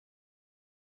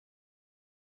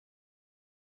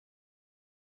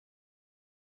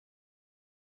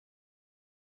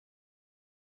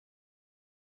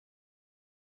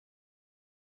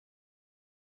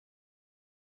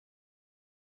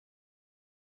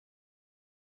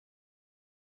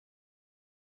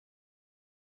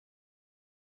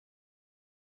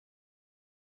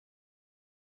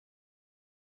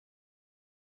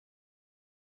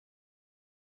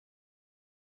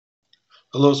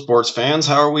Hello, sports fans.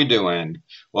 How are we doing?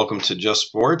 Welcome to Just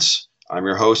Sports. I'm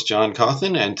your host, John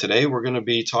Cawthon, and today we're going to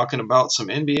be talking about some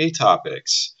NBA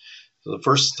topics. So, the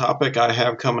first topic I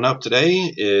have coming up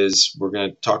today is we're going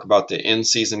to talk about the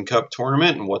in-season cup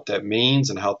tournament and what that means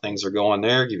and how things are going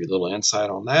there, give you a little insight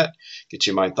on that, get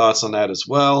you my thoughts on that as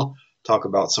well, talk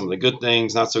about some of the good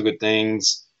things, not so good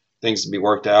things, things to be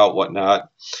worked out, whatnot.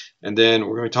 And then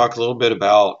we're going to talk a little bit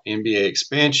about NBA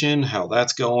expansion, how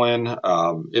that's going,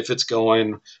 if it's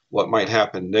going, what might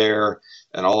happen there,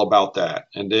 and all about that.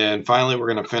 And then finally,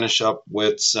 we're going to finish up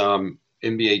with some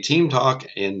NBA team talk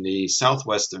in the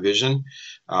Southwest Division.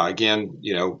 Again,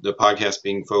 the podcast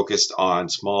being focused on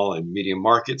small and medium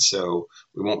markets. So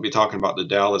we won't be talking about the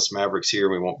Dallas Mavericks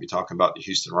here. We won't be talking about the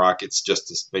Houston Rockets, just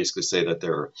to basically say that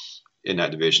they're in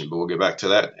that division. But we'll get back to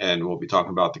that, and we'll be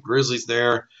talking about the Grizzlies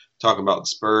there, talking about the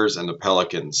Spurs and the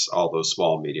Pelicans, all those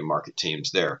small, medium market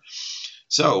teams there.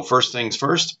 So, first things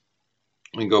first,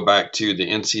 we go back to the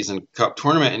in-season cup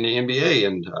tournament in the NBA,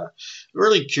 and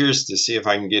really curious to see if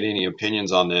I can get any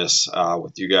opinions on this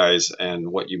with you guys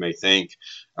and what you may think.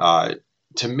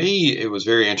 To me, it was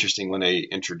very interesting when they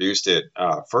introduced it.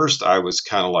 First, I was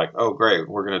kind of like, oh, great,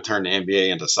 we're going to turn the NBA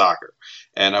into soccer.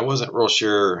 And I wasn't real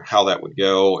sure how that would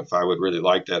go, if I would really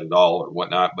like that at all or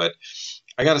whatnot. But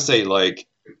I got to say, like,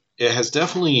 it has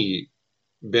definitely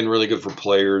been really good for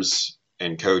players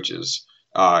and coaches.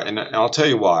 And I'll tell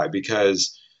you why,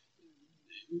 because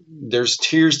there's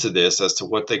tiers to this as to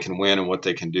what they can win and what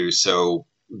they can do. So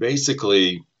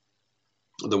basically,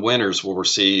 the winners will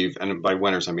receive, and by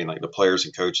winners, I mean like the players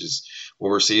and coaches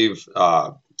will receive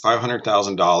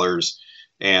 $500,000,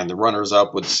 and the runners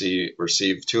up would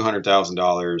receive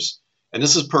 $200,000. And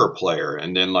this is per player.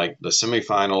 And then like the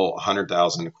semifinal,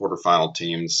 100,000, the quarterfinal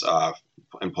teams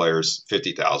and players,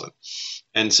 50,000.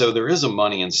 And so there is a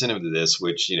money incentive to this,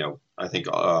 which, I think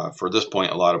for this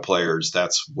point, a lot of players,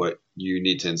 that's what you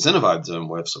need to incentivize them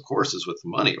with, of course, is with the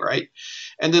money, right?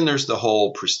 And then there's the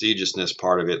whole prestigiousness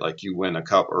part of it. Like you win a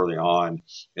cup early on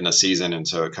in a season. And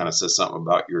so it kind of says something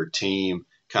about your team,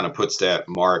 kind of puts that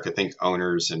mark. I think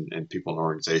owners and people in the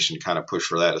organization kind of push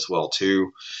for that as well,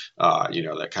 too.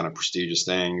 That kind of prestigious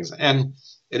things. And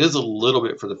it is a little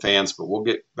bit for the fans, but we'll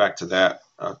get back to that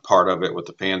part of it with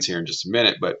the fans here in just a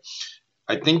minute. But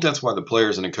I think that's why the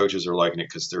players and the coaches are liking it,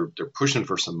 because they're pushing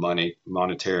for some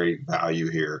monetary value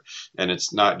here, and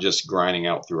it's not just grinding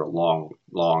out through a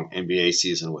long NBA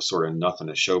season with sort of nothing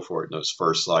to show for it in those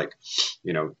first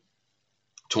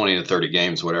 20 to 30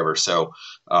 games, whatever. So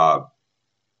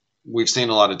we've seen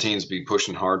a lot of teams be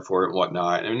pushing hard for it and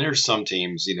whatnot, and there's some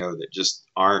teams that just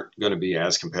aren't going to be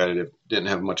as competitive, didn't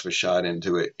have much of a shot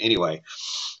into it anyway.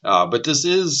 But this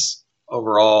is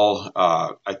overall,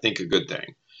 I think, a good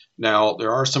thing. Now,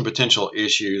 there are some potential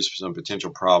issues, some potential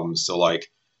problems. So,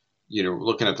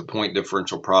 looking at the point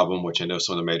differential problem, which I know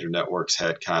some of the major networks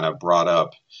had kind of brought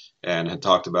up and had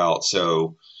talked about.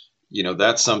 So,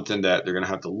 that's something that they're going to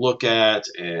have to look at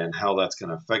and how that's going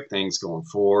to affect things going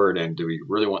forward. And do we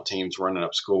really want teams running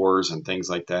up scores and things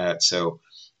like that? So,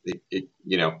 it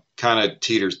kind of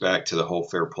teeters back to the whole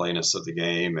fair playness of the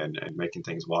game and making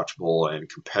things watchable and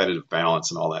competitive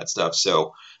balance and all that stuff.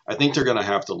 So I think they're going to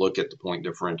have to look at the point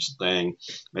differential thing,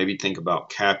 maybe think about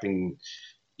capping,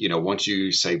 once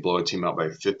you say blow a team out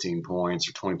by 15 points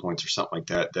or 20 points or something like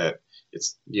that, that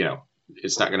it's,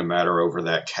 it's not going to matter over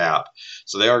that cap.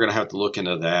 So they are going to have to look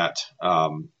into that.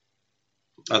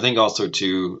 I think also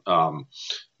too,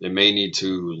 they may need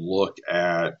to look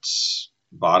at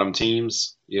bottom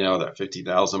teams, that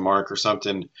 50,000 mark or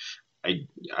something. I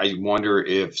wonder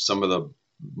if some of the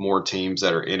more teams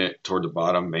that are in it toward the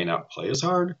bottom may not play as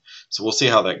hard. So we'll see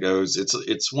how that goes.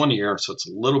 It's 1 year, so it's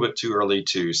a little bit too early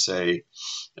to say.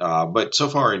 But so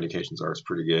far, indications are it's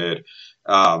pretty good.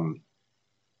 And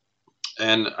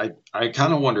I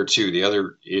kind of wonder too, the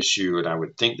other issue, and I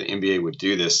would think the NBA would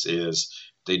do this, is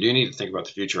they do need to think about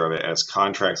the future of it as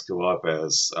contracts go up,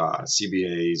 as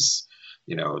CBAs,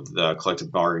 the collective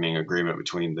bargaining agreement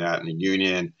between that and the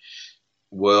union.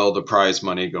 Will the prize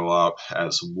money go up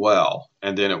as well?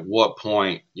 And then at what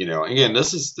point, again,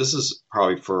 this is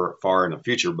probably for far in the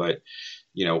future, but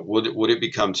would it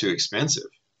become too expensive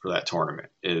for that tournament,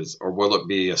 or will it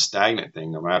be a stagnant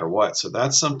thing no matter what? So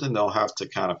that's something they'll have to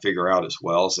kind of figure out as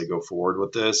well as they go forward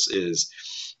with this, is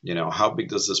how big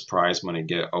does this prize money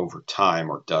get over time,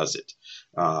 or does it?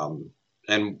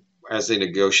 And as they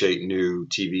negotiate new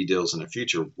TV deals in the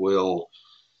future, will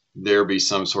there be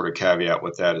some sort of caveat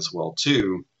with that as well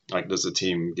too? Like, does the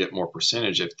team get more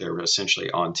percentage if they're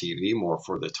essentially on TV more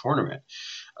for the tournament?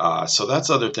 So that's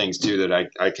other things too that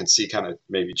I can see kind of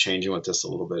maybe changing with this a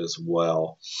little bit as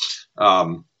well.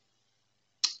 Um,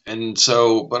 And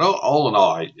so, but all in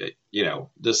all,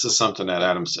 this is something that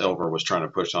Adam Silver was trying to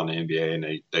push on the NBA,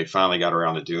 and they finally got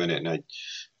around to doing it. And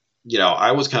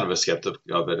I was kind of a skeptic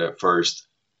of it at first,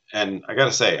 and I got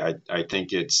to say, I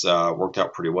think it's worked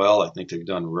out pretty well. I think they've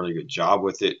done a really good job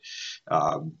with it.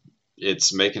 Um,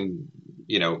 it's making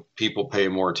people pay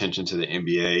more attention to the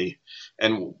NBA,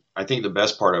 and I think the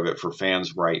best part of it for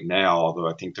fans right now, although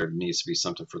I think there needs to be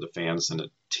something for the fans and the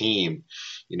team,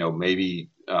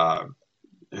 maybe.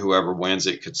 Whoever wins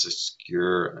it could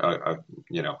secure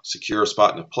secure a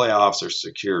spot in the playoffs or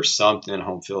secure something,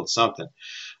 home field, something.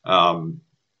 Um,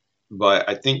 but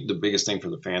I think the biggest thing for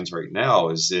the fans right now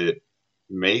is it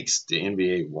makes the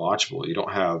NBA watchable. You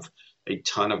don't have a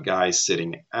ton of guys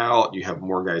sitting out. You have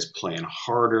more guys playing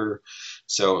harder.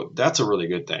 So that's a really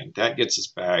good thing. That gets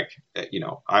us back.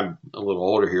 I'm a little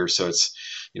older here, so it's,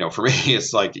 for me,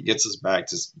 it's like it gets us back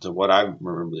to what I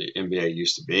remember the NBA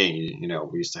used to be.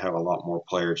 We used to have a lot more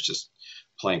players just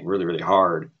playing really, really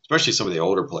hard, especially some of the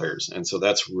older players. And so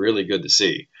that's really good to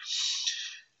see.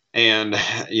 And,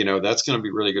 that's going to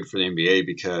be really good for the NBA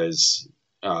because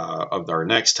of our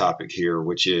next topic here,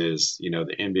 which is, the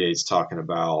NBA is talking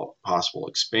about possible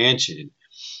expansion.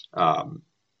 Um,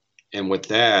 and with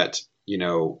that,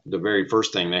 the very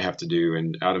first thing they have to do,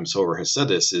 and Adam Silver has said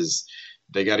this, is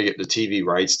they got to get the TV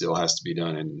rights deal has to be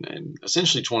done in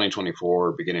essentially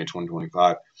 2024, beginning of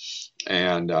 2025.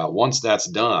 And once that's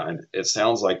done, it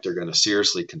sounds like they're going to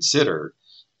seriously consider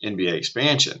NBA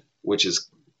expansion, which is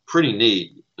pretty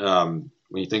neat when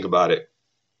you think about it.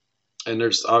 And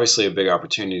there's obviously a big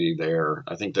opportunity there.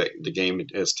 I think that the game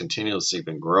has continuously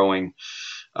been growing.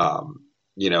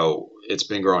 It's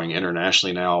been growing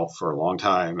internationally now for a long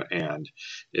time, and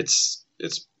it's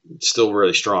still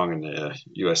really strong in the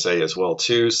USA as well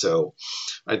too. So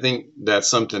I think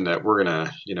that's something that we're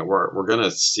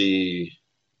gonna see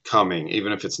coming,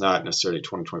 even if it's not necessarily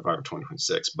 2025 or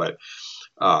 2026. But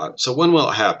so when will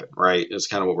it happen? Right, is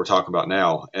kind of what we're talking about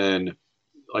now. And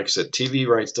like I said, TV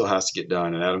rights still has to get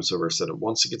done. And Adam Silver said that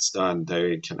once it gets done,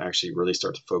 they can actually really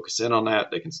start to focus in on that.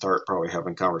 They can start probably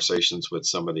having conversations with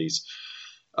some of these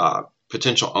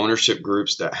potential ownership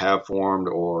groups that have formed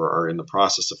or are in the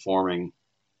process of forming.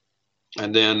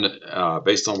 And then,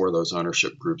 based on where those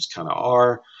ownership groups kind of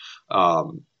are,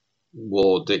 um,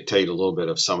 will dictate a little bit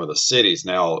of some of the cities.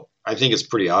 Now, I think it's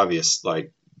pretty obvious,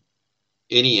 like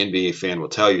any NBA fan will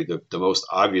tell you the most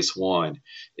obvious one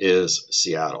is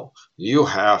Seattle. You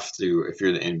have to, if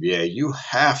you're the NBA, you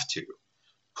have to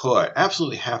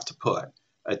absolutely have to put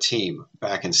a team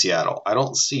back in Seattle. I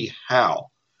don't see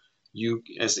how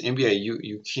as the NBA,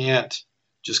 you can't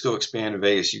just go expand in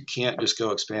Vegas. You can't just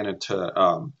go expand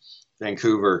into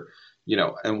Vancouver,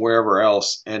 and wherever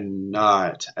else, and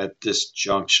not at this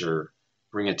juncture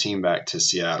bring a team back to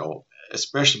Seattle,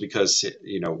 especially because,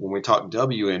 when we talk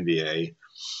WNBA,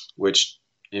 which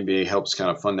NBA helps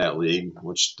kind of fund that league,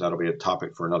 which that'll be a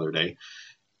topic for another day.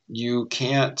 You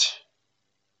can't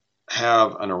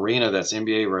have an arena that's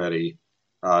NBA ready,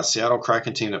 Seattle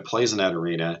Kraken team that plays in that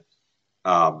arena,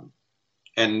 um,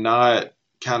 and not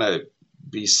kind of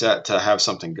be set to have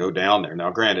something go down there.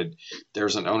 Now, granted,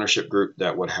 there's an ownership group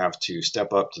that would have to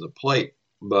step up to the plate,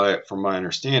 but from my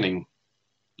understanding,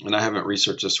 and I haven't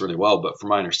researched this really well, but from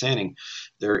my understanding,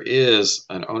 there is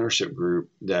an ownership group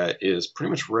that is pretty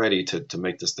much ready to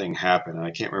make this thing happen. And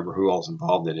I can't remember who all's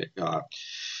involved in it. I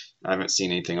haven't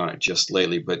seen anything on it just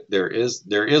lately, but there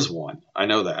is one. I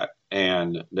know that,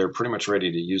 and they're pretty much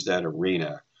ready to use that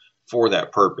arena for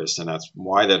that purpose, and that's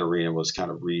why that arena was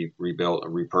kind of rebuilt or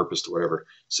repurposed or whatever,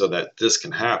 so that this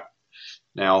can happen.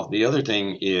 Now, the other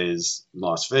thing is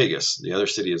Las Vegas. The other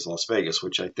city is Las Vegas,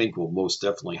 which I think will most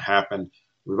definitely happen.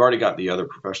 We've already got the other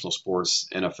professional sports,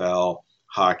 NFL,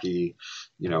 hockey,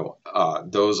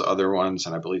 those other ones,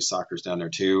 and I believe soccer's down there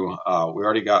too. We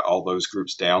already got all those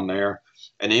groups down there,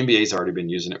 and the NBA's already been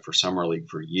using it for summer league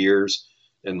for years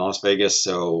in Las Vegas,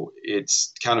 so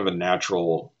it's kind of a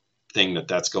natural thing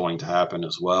that's going to happen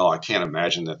as well. I can't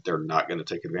imagine that they're not going to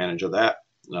take advantage of that.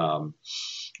 Um,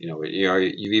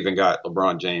 you've even got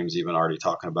LeBron James even already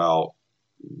talking about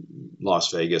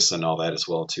Las Vegas and all that as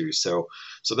well too. So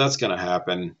that's going to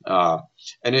happen.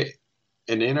 And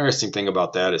the interesting thing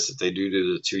about that is that they do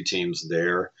the two teams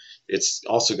there. It's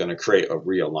also going to create a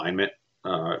realignment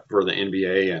for the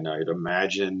NBA, and I'd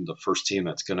imagine the first team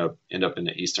that's going to end up in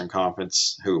the Eastern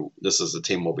Conference, who this is the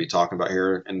team we'll be talking about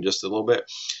here in just a little bit,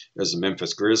 is the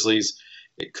Memphis Grizzlies.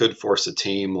 It could force a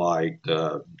team like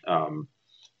the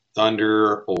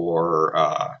Thunder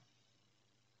or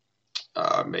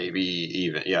maybe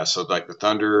even so like the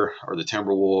Thunder or the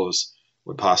Timberwolves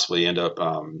would possibly end up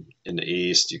in the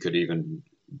East. You could even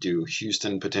do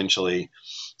Houston potentially.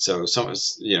 So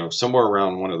somewhere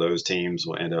around one of those teams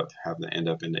will end up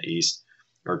in the East,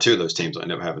 or two of those teams will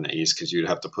end up having the East, because you'd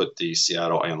have to put the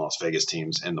Seattle and Las Vegas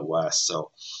teams in the West.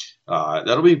 So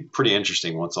that'll be pretty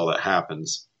interesting once all that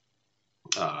happens.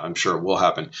 I'm sure it will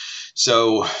happen.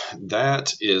 So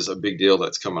that is a big deal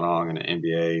that's coming on in the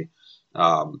NBA.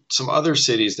 Some other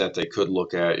cities that they could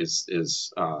look at is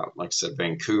like I said,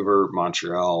 Vancouver,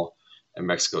 Montreal, and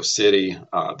Mexico City.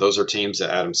 Those are teams that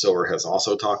Adam Silver has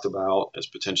also talked about as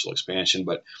potential expansion.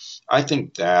 But I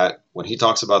think that when he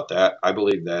talks about that, I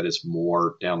believe that is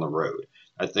more down the road.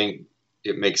 I think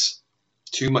it makes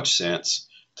too much sense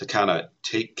to kind of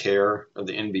take care of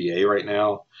the NBA right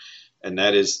now, and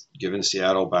that is giving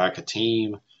Seattle back a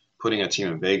team, putting a team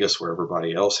in Vegas where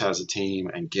everybody else has a team,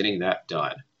 and getting that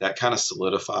done. That kind of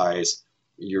solidifies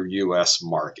your U.S.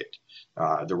 market.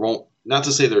 There won't, not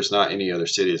to say there's not any other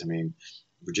cities. I mean,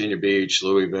 Virginia Beach,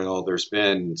 Louisville. There's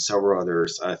been several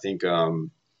others. I think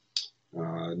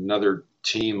another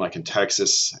team like in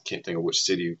Texas. I can't think of which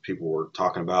city people were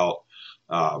talking about.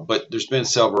 But there's been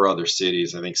several other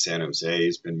cities. I think San Jose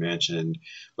has been mentioned,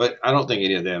 but I don't think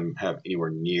any of them have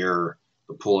anywhere near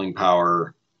the pulling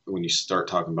power when you start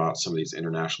talking about some of these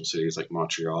international cities like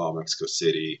Montreal, Mexico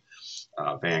City,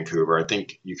 Vancouver. I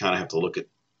think you kind of have to look at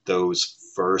those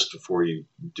first before you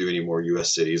do any more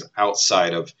U.S. cities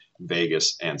outside of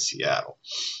Vegas and Seattle.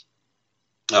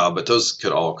 But those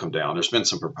could all come down. There's been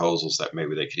some proposals that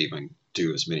maybe they could even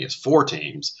do as many as 4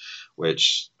 teams,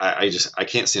 which I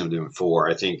can't see them doing 4.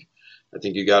 I think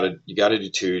you got to do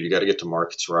 2. You got to get the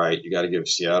markets right. You got to give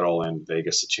Seattle and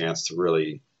Vegas a chance to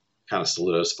really kind of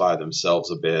solidify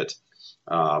themselves a bit,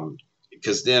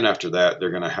 because then after that they're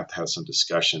going to have some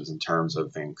discussions in terms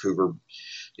of Vancouver,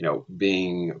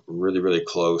 being really really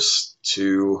close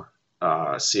to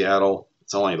Seattle.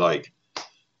 It's only like, I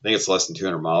think it's less than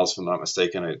 200 miles, if I'm not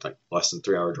mistaken. It's like less than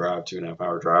 3-hour drive,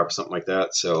 2.5-hour drive, or something like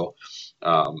that. So,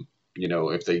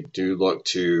 if they do look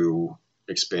to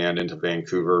expand into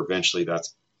Vancouver eventually,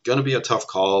 that's going to be a tough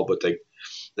call. But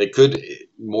they could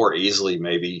more easily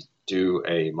maybe do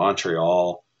a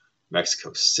Montreal,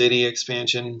 Mexico City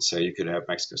expansion. So you could have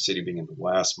Mexico City being in the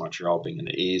west, Montreal being in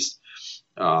the east.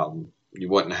 You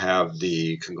wouldn't have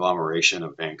the conglomeration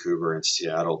of Vancouver and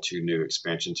Seattle, 2 new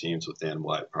expansion teams within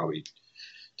probably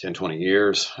 10, 20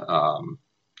 years. I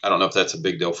don't know if that's a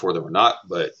big deal for them or not,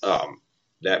 but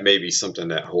that may be something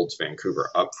that holds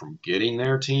Vancouver up from getting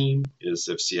their team, is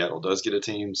if Seattle does get a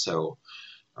team. So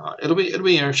it'll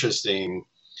be interesting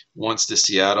once the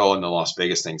Seattle and the Las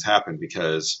Vegas things happen,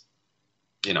 because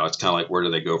it's kind of like, where do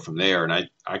they go from there? And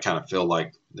I kind of feel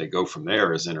like they go from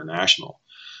there as international.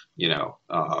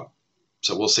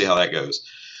 So we'll see how that goes.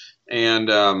 And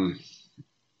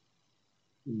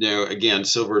again,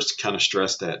 Silver's kind of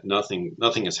stressed that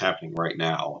nothing is happening right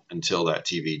now until that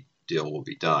TV deal will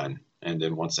be done, and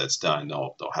then once that's done,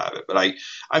 they'll have it. But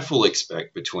I fully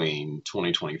expect between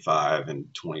 2025 and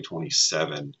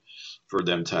 2027 for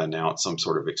them to announce some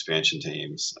sort of expansion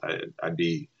teams. I'd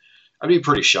be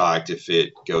pretty shocked if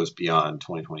it goes beyond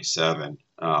 2027.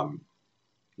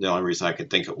 The only reason I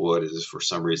could think it would is if for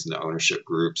some reason the ownership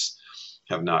groups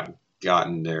have not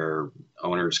gotten their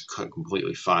owners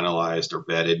completely finalized or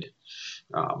vetted.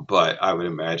 But I would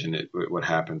imagine it would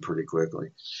happen pretty quickly.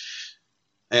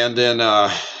 And then,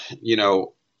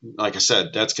 like I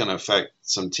said, that's going to affect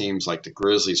some teams like the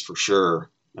Grizzlies for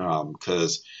sure.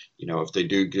 Because, if they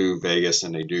do Vegas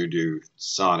and they do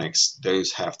Sonics,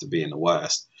 those have to be in the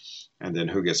West. And then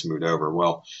who gets moved over?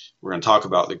 Well, we're going to talk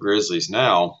about the Grizzlies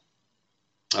now.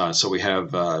 So we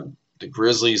have the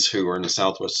Grizzlies, who are in the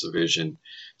Southwest Division,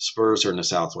 Spurs are in the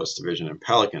Southwest Division, and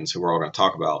Pelicans, who we're all going to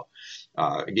talk about.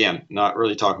 Again, not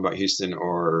really talking about Houston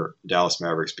or Dallas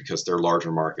Mavericks because they're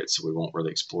larger markets, so we won't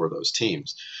really explore those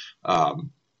teams.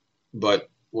 But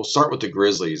we'll start with the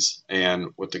Grizzlies. And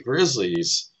with the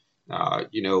Grizzlies,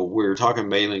 we're talking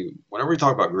mainly, whenever we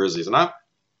talk about Grizzlies, and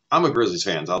I'm a Grizzlies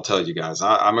fan, I'll tell you guys.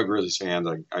 I'm a Grizzlies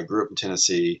fan. I grew up in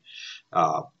Tennessee.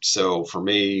 So for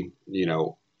me,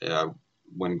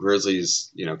 when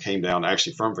Grizzlies, came down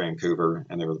actually from Vancouver,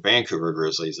 and they were the Vancouver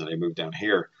Grizzlies, and they moved down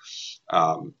here,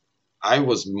 I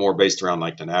was more based around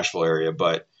like the Nashville area,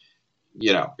 but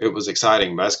it was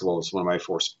exciting. Basketball was one of my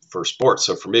first sports,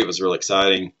 so for me it was really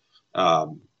exciting.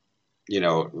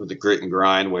 With the grit and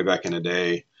grind way back in the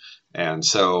day, and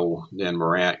so then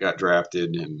Morant got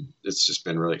drafted, and it's just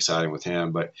been really exciting with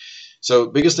him. But so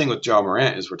the biggest thing with Ja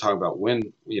Morant is we're talking about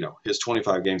when his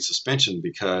 25-game suspension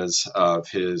because of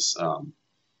his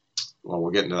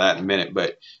we'll get into that in a minute,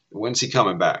 but when's he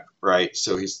coming back, right?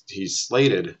 So he's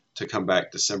slated to come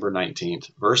back December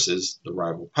 19th versus the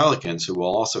rival Pelicans, who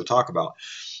we'll also talk about.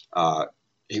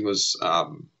 was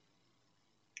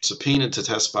subpoenaed to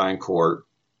testify in court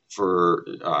for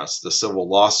the civil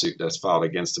lawsuit that's filed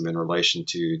against him in relation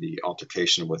to the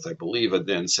altercation with, I believe, a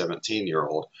then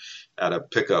 17-year-old at a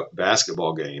pickup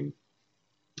basketball game.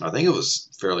 I think it was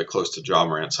fairly close to Ja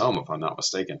Morant's home, if I'm not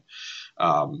mistaken.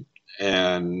 Um,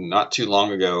 and not too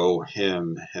long ago,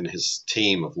 him and his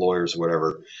team of lawyers,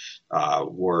 whatever,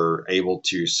 were able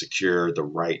to secure the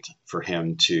right for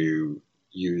him to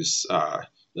use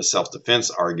the self-defense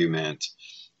argument,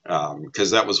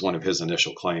 because that was one of his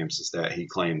initial claims, is that he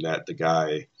claimed that the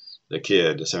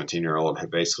kid, the 17-year-old,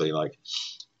 had basically like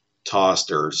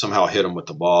tossed or somehow hit him with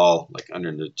the ball like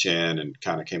under the chin and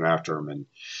kind of came after him,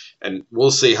 and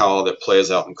we'll see how all that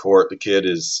plays out in court. The kid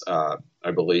is,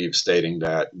 I believe, stating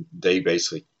that they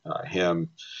basically, him,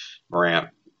 Morant,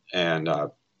 and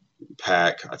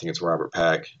Pack, I think it's Robert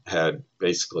Pack, had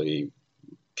basically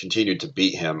continued to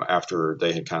beat him after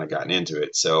they had kind of gotten into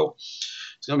it. So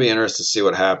it's going to be interesting to see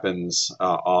what happens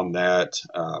on that.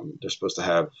 They're supposed to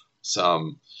have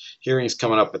some hearings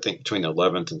coming up, I think, between the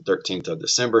 11th and 13th of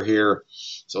December here.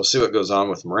 So we'll see what goes on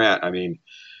with Morant. I mean,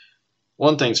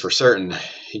 one thing's for certain,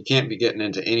 he can't be getting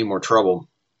into any more trouble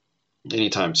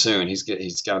anytime soon. He's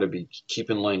got to be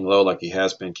keeping laying low like he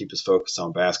has been, keep his focus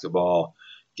on basketball,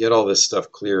 get all this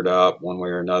stuff cleared up one way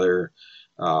or another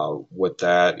with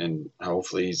that, and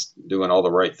hopefully he's doing all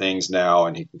the right things now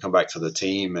and he can come back to the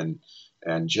team and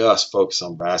just focus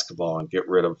on basketball and get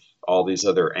rid of all these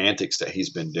other antics that he's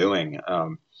been doing.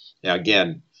 Now,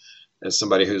 again, as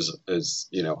somebody who's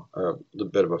a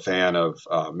bit of a fan of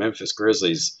Memphis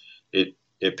Grizzlies,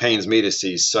 it pains me to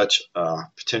see such a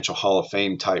potential Hall of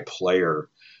Fame type player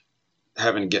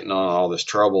getting on all this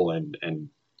trouble and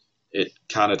it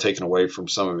kind of taken away from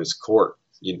some of his court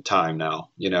time now,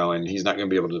 and he's not going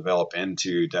to be able to develop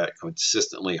into that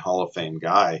consistently Hall of Fame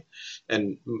guy,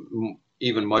 and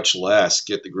even much less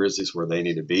get the Grizzlies where they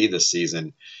need to be this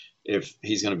season if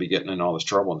he's going to be getting in all this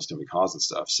trouble and it's going to be causing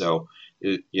stuff. So,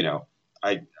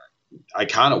 I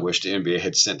kind of wish the NBA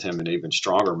had sent him an even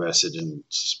stronger message and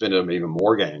suspended him even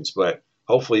more games, but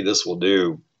hopefully this will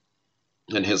do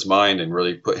in his mind and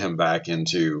really put him back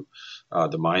into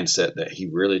the mindset that he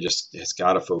really just has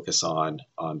got to focus on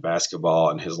basketball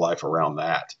and his life around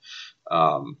that,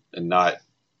 and not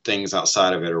things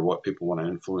outside of it or what people want to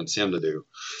influence him to do.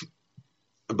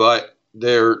 But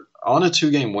they're on a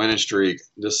 2-game winning streak.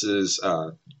 This is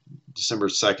December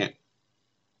 2nd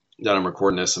that I'm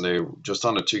recording this, and they're just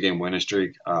on a 2-game winning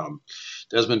streak.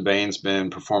 Desmond Bane's been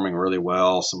performing really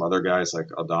well. Some other guys like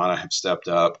Aldana have stepped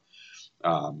up,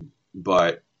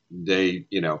 but they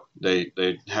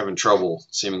having trouble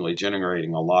seemingly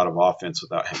generating a lot of offense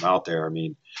without him out there. I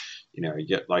mean, you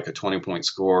get like a 20-point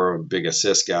score, a big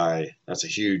assist guy. That's a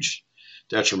huge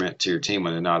detriment to your team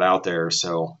when they're not out there.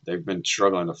 So they've been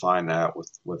struggling to find that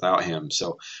without him.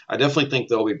 So I definitely think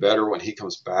they'll be better when he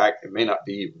comes back. It may not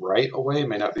be right away. It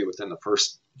may not be within the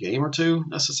first game or two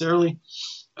necessarily.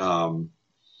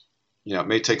 It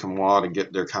may take them a while to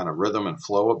get their kind of rhythm and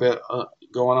flow a bit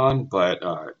going on, but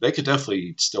they could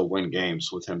definitely still win games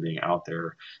with him being out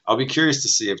there. I'll be curious to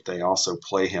see if they also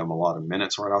play him a lot of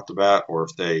minutes right off the bat, or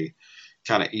if they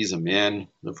kind of ease him in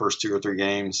the first 2 or 3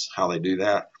 games, how they do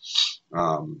that.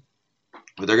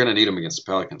 But they're going to need him against the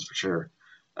Pelicans for sure.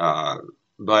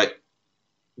 But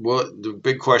the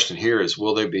big question here is,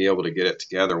 will they be able to get it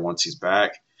together once he's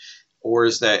back? Or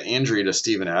is that injury to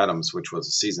Steven Adams, which was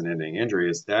a season-ending injury,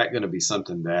 is that going to be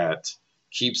something that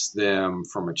keeps them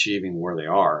from achieving where they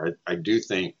are? I do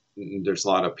think there's a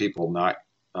lot of people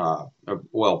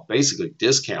basically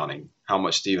discounting how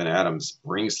much Steven Adams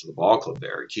brings to the ball club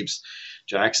there. It keeps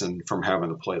Jackson from having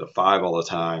to play the 5 all the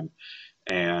time,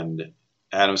 and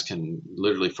Adams can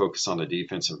literally focus on the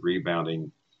defensive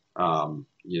rebounding,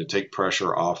 take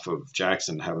pressure off of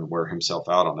Jackson having to wear himself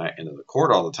out on that end of the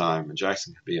court all the time, and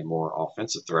Jackson could be a more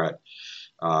offensive threat.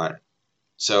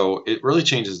 So it really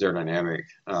changes their dynamic.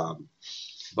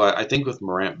 But I think with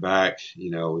Morant back,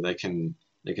 they can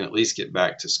at least get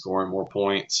back to scoring more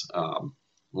points.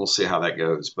 We'll see how that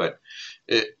goes. But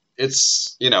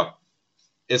it's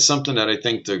something that I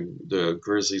think the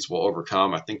Grizzlies will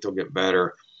overcome. I think they'll get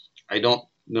better. I don't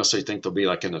necessarily think they'll be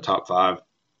like in the top 5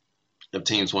 of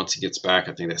teams once he gets back.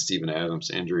 I think that Steven Adams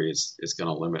injury is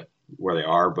going to limit where they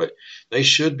are, but they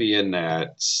should be in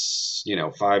that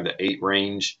 5 to 8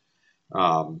 range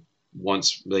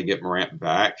once they get Morant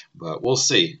back. But we'll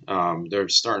see.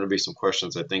 There's starting to be some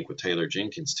questions, I think, with Taylor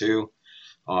Jenkins too,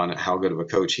 on how good of a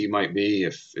coach he might be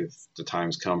if the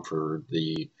time's come for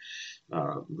the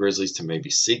Grizzlies to maybe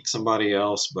seek somebody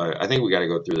else. But I think we got to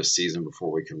go through the season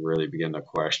before we can really begin to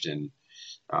question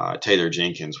Taylor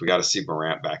Jenkins. We got to see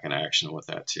Morant back in action with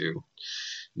that too.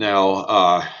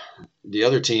 Now, the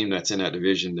other team that's in that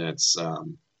division that's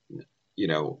kind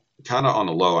of on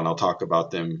the low, and I'll talk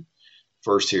about them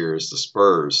first here, is the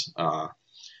Spurs.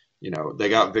 They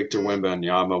got Victor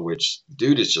Wembanyama, which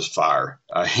dude is just fire.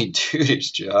 Dude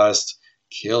is just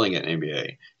killing it in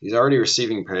NBA. He's already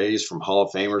receiving praise from Hall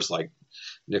of Famers like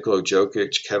Nikola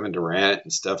Jokic, Kevin Durant,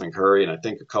 and Stephen Curry, and I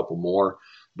think a couple more.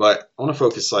 But I want to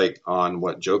focus on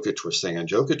what Jokic was saying. And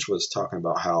Jokic was talking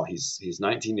about how he's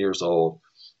 19 years old.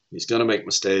 He's going to make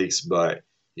mistakes, but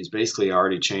he's basically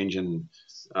already changing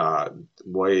the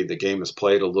way the game is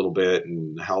played a little bit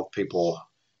and how people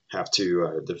have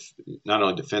to not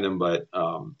only defend him but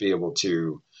be able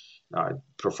to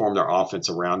perform their offense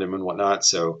around him and whatnot.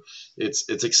 So it's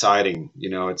exciting.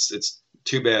 It's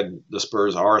too bad the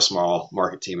Spurs are a small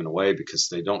market team in a way because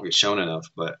they don't get shown enough.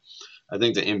 But I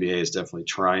think the NBA is definitely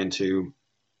trying to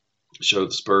show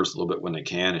the Spurs a little bit when they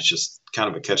can. It's just kind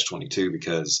of a catch-22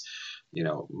 because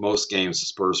most games the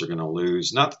Spurs are going to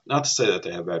lose. Not to say that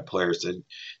they have bad players.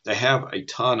 They have a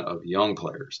ton of young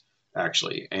players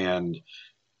actually, and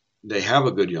they have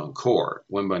a good young core.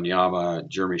 Wembanyama,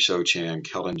 Jeremy Sochan,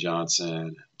 Keldon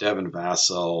Johnson, Devin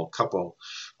Vassell, a couple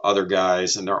other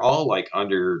guys, and they're all like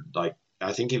under like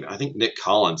I think Nick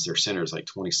Collins, their center, is like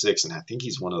 26, and I think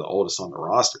he's one of the oldest on the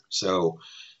roster. So,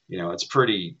 it's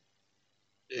pretty.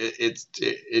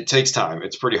 It takes time.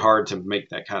 It's pretty hard to make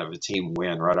that kind of a team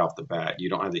win right off the bat. You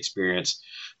don't have the experience.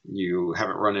 You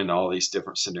haven't run into all these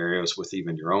different scenarios with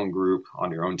even your own group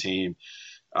on your own team.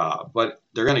 But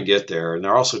they're going to get there, and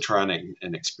they're also trying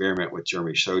an experiment with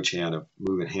Jeremy Sochan of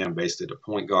moving him basically to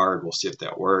point guard. We'll see if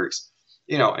that works.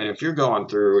 And if you're going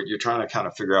through, you're trying to kind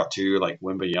of figure out too, like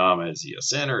Wembanyama, is he a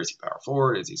center? Is he power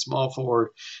forward? Is he small forward?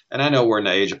 And I know we're in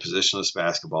the age of positionless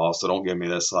basketball, so don't give me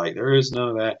this like there is none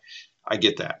of that. I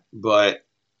get that, but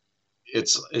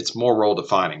it's more role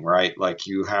defining, right? Like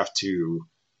you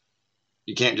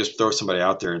can't just throw somebody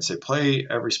out there and say play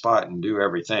every spot and do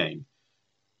everything.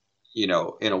 In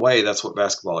a way, that's what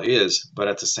basketball is. But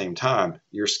at the same time,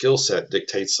 your skill set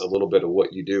dictates a little bit of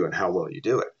what you do and how well you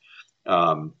do it.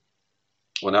 Um,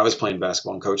 when I was playing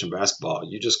basketball and coaching basketball,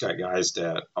 you just got guys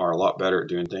that are a lot better at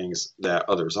doing things that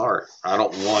others aren't. I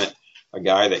don't want a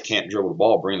guy that can't dribble the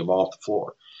ball, bring the ball off the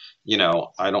floor.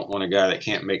 I don't want a guy that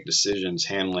can't make decisions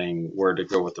handling where to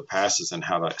go with the passes and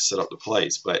how to set up the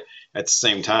plays. But at the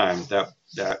same time,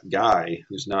 that guy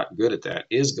who's not good at that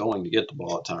is going to get the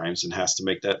ball at times and has to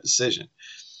make that decision.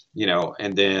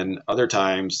 And then other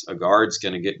times a guard's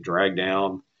going to get dragged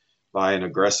down by an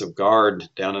aggressive guard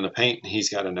down in the paint, and he's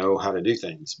got to know how to do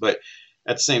things. But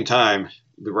at the same time,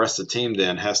 the rest of the team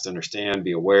then has to understand,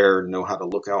 be aware, know how to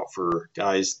look out for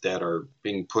guys that are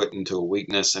being put into a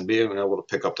weakness and being able to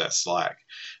pick up that slack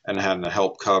and having to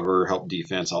help cover, help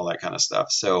defense, all that kind of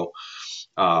stuff. So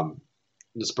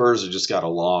the Spurs have just got a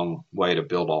long way to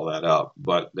build all that up,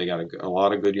 but they got a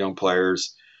lot of good young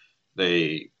players.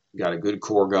 They got a good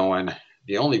core going.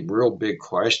 The only real big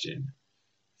question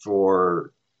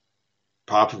for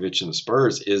Popovich and the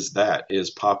Spurs is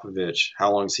Popovich,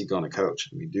 how long is he going to coach?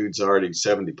 I mean, dude's already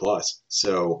 70 plus.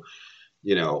 So,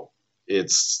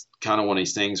 it's kind of one of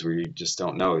these things where you just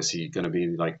don't know. Is he going to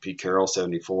be like Pete Carroll,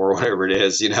 74, or whatever it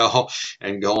is,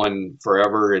 and going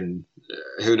forever? And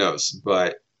who knows?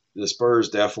 But the Spurs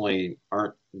definitely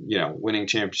aren't, winning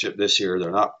championship this year.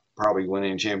 They're not probably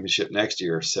winning championship next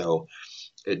year. So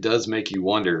it does make you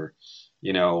wonder,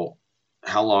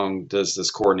 how long does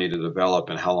this core need to develop,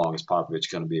 and how long is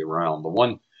Popovich going to be around?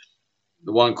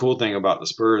 The one cool thing about the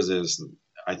Spurs is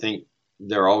I think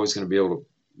they're always going to be able to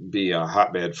be a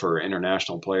hotbed for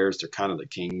international players. They're kind of the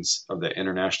kings of the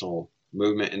international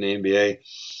movement in the NBA.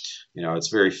 It's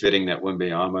very fitting that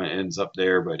Wembanyama ends up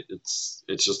there, but it's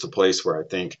just a place where I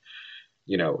think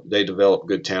they develop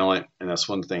good talent, and that's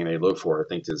one thing they look for. I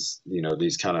think is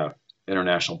these kind of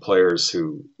international players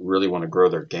who really want to grow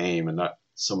their game and not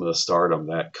some of the stardom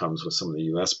that comes with some of the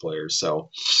U.S. players. So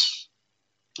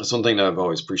that's one thing that I've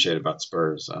always appreciated about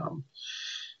Spurs.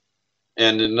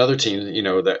 And another team,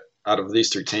 that out of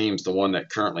these three teams, the one that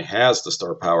currently has the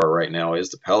star power right now is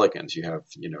the Pelicans. You have,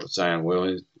 Zion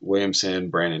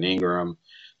Williamson, Brandon Ingram,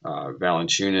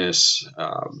 Valanciunas,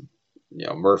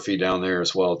 Murphy down there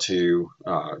as well too,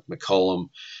 McCollum.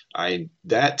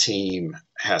 That team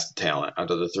has the talent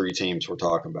out of the three teams we're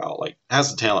talking about. Like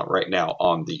has the talent right now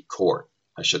on the court,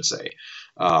 I should say,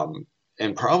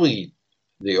 and probably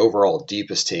the overall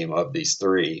deepest team of these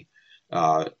three.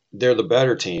 They're the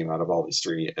better team out of all these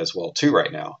three as well too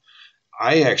right now.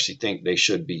 I actually think they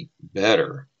should be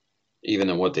better even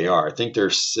than what they are. I think they're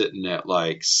sitting at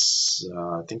like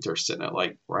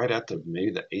right at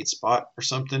maybe the 8th spot or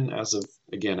something as of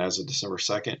December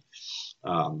 2nd.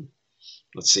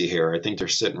 let's see here. I think they're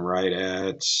sitting right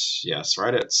at, yes,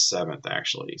 right at seventh,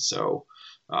 actually. So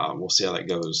we'll see how that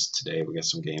goes today. We got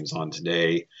some games on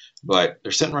today, but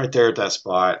they're sitting right there at that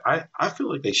spot. I feel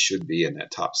like they should be in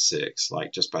that top six,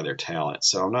 like just by their talent.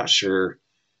 So I'm not sure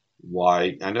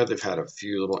why. I know they've had a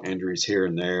few little injuries here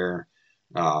and there,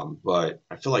 but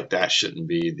I feel like that shouldn't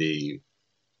be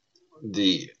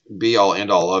the be all end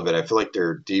all of it. I feel like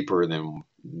they're deeper than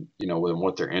than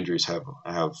what their injuries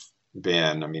have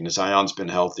been. I mean, Zion's been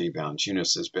healthy.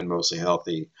 Valanciunas has been mostly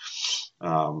healthy.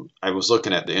 I was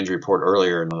looking at the injury report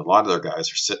earlier, and a lot of their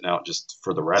guys are sitting out just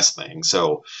for the rest thing.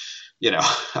 So,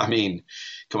 I mean,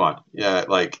 come on, yeah,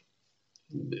 like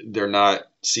they're not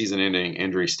season-ending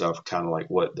injury stuff, kind of like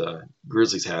what the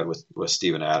Grizzlies had with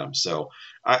Steven Adams. So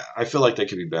I feel like they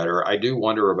could be better. I do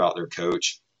wonder about their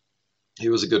coach. He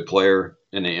was a good player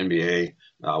in the NBA.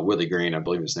 Willie Green, I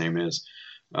believe his name is.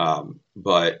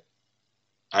 But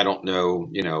I don't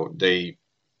know.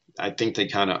 I think they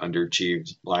kind of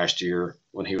underachieved last year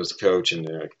when he was a coach, and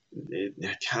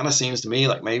it kind of seems to me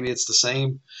like maybe it's the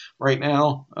same right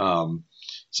now.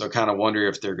 So I kind of wonder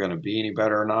if they're going to be any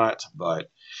better or not. But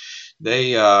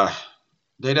they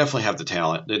they definitely have the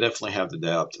talent. They definitely have the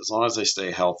depth. As long as they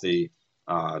stay healthy,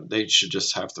 they should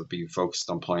just have to be focused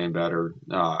on playing better.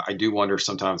 I do wonder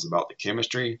sometimes about the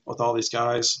chemistry with all these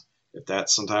guys, if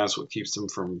that's sometimes what keeps them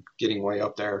from getting way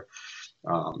up there.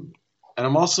 Um, and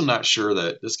I'm also not sure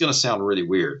that it's going to sound really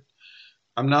weird.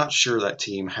 I'm not sure that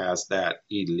team has that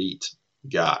elite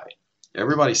guy.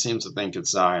 Everybody seems to think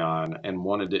it's Zion and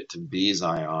wanted it to be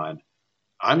Zion.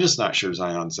 I'm just not sure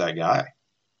Zion's that guy.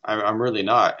 I'm really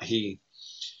not. He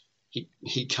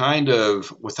kind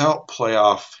of, without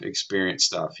playoff experience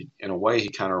stuff, in a way, he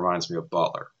kind of reminds me of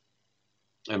Butler.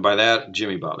 And by that,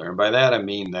 Jimmy Butler. And by that, I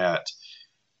mean that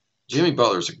Jimmy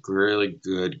Butler's a really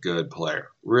good player,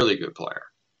 really good player.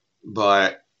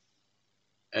 But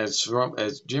as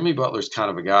Jimmy Butler's kind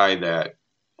of a guy that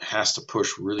has to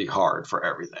push really hard for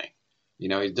everything. He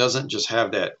doesn't just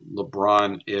have that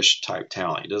LeBron-ish type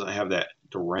talent. He doesn't have that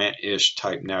Durant-ish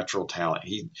type natural talent.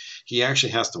 He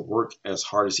actually has to work as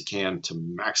hard as he can to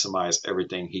maximize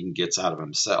everything he gets out of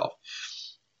himself.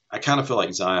 I kind of feel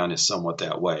like Zion is somewhat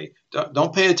that way.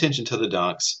 Don't pay attention to the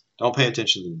dunks. Don't pay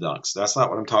attention to the dunks. That's not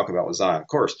what I'm talking about with Zion. Of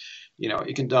course,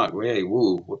 you can dunk. Hey,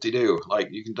 woo, what do you do? Like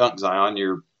you can dunk Zion.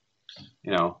 You're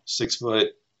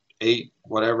 6'8",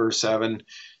 whatever, 7,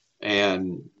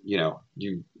 and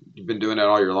you've been doing it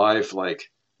all your life. Like,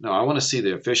 no, I want to see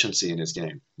the efficiency in his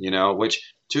game.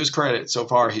 Which to his credit, so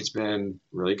far he's been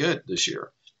really good this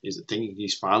year. I think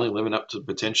he's finally living up to the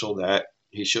potential that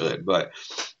he should. But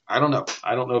I don't know.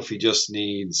 I don't know if he just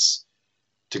needs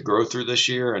to grow through this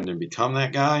year and then become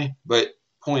that guy. But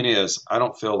point is, I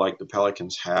don't feel like the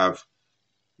Pelicans have.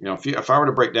 If I were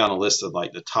to break down a list of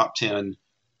like the top 10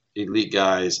 elite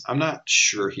guys, I'm not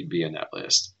sure he'd be in that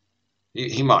list.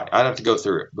 He might. I'd have to go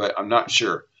through it, but I'm not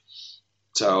sure.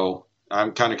 So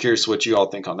I'm kind of curious what you all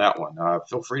think on that one.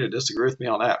 Feel free to disagree with me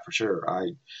on that for sure.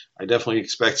 I definitely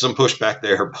expect some pushback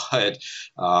there, but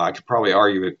I could probably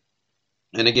argue it.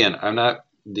 And again, I'm not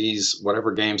these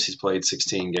whatever games he's played,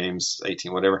 16 games,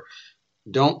 18, whatever.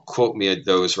 Don't quote me at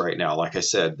those right now. Like I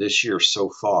said, this year so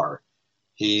far,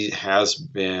 he has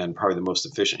been probably the most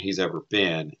efficient he's ever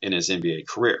been in his NBA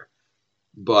career.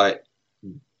 But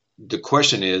the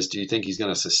question is, do you think he's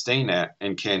going to sustain that,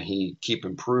 and can he keep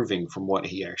improving from what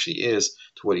he actually is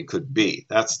to what he could be?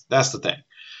 That's the thing.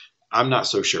 I'm not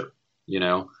so sure, you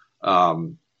know.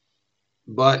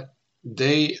 But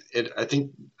I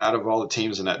think out of all the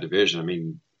teams in that division, I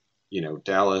mean,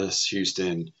 Dallas,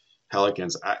 Houston,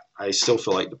 Pelicans, I still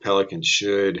feel like the Pelicans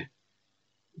should,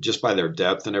 just by their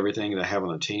depth and everything they have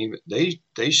on the team,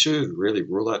 they should really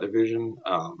rule that division.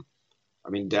 I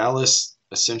mean, Dallas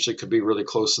essentially could be really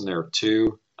close in there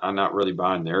too. I'm not really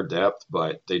buying their depth,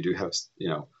 but they do have,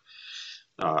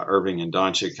 Irving and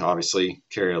Doncic obviously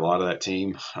carry a lot of that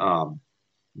team.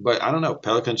 But I don't know.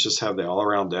 Pelicans just have the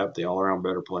all-around depth, the all-around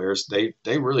better players. They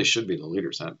really should be the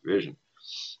leaders in that division.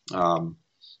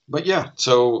 But yeah,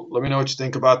 so let me know what you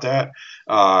think about that.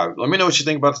 Let me know what you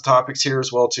think about the topics here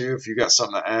as well too. If you got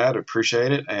something to add,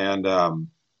 appreciate it. And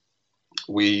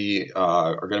we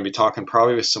are going to be talking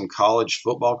probably with some college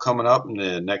football coming up in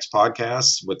the next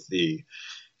podcast, with the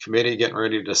committee getting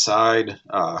ready to decide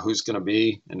who's going to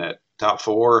be in that top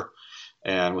 4,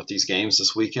 and with these games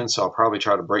this weekend. So I'll probably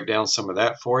try to break down some of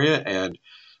that for you. And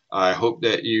I hope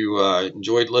that you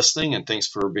enjoyed listening, and thanks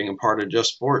for being a part of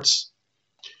Just Sports.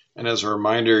 And as a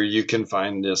reminder, you can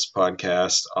find this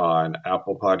podcast on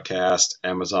Apple Podcast,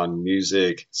 Amazon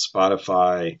Music,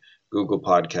 Spotify, Google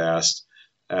Podcast,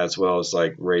 as well as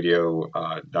like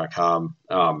radio.com.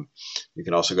 You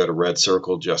can also go to Red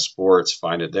Circle Just Sports,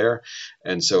 find it there.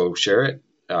 And so share it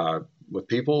with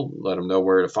people, let them know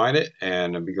where to find it,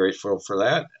 and I'd be grateful for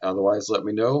that. Otherwise, let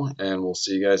me know, and we'll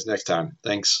see you guys next time.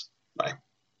 Thanks. Bye.